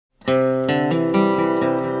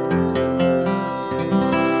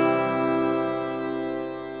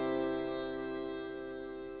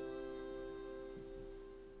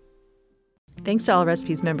thanks to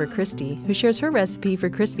Allrecipes member Christy, who shares her recipe for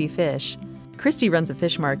crispy fish. Christy runs a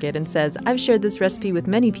fish market and says, "I've shared this recipe with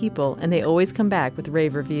many people and they always come back with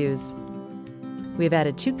rave reviews." We have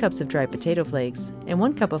added 2 cups of dried potato flakes and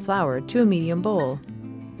 1 cup of flour to a medium bowl.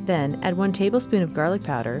 Then add 1 tablespoon of garlic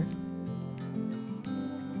powder,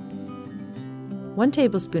 1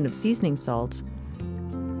 tablespoon of seasoning salt,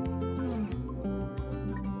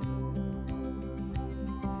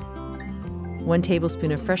 1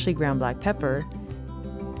 tablespoon of freshly ground black pepper,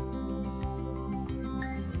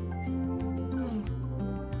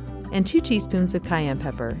 and 2 teaspoons of cayenne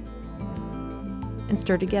pepper, and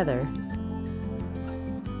stir together.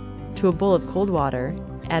 To a bowl of cold water,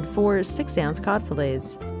 add 4 6-ounce cod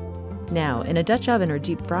fillets. Now, in a Dutch oven or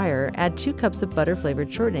deep fryer, add 2 cups of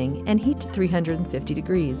butter-flavored shortening and heat to 350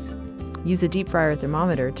 degrees. Use a deep fryer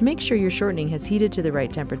thermometer to make sure your shortening has heated to the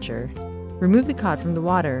right temperature. Remove the cod from the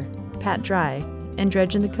water, pat dry, and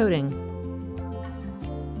dredge in the coating.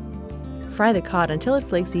 Fry the cod until it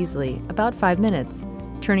flakes easily, about 5 minutes,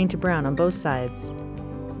 turning to brown on both sides.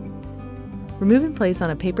 Remove and place on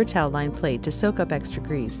a paper towel-lined plate to soak up extra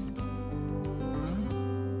grease.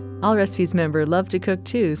 Allrecipes member Love to Cook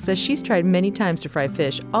Too says she's tried many times to fry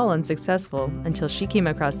fish, all unsuccessful, until she came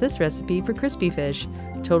across this recipe for crispy fish,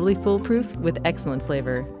 totally foolproof with excellent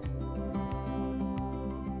flavor.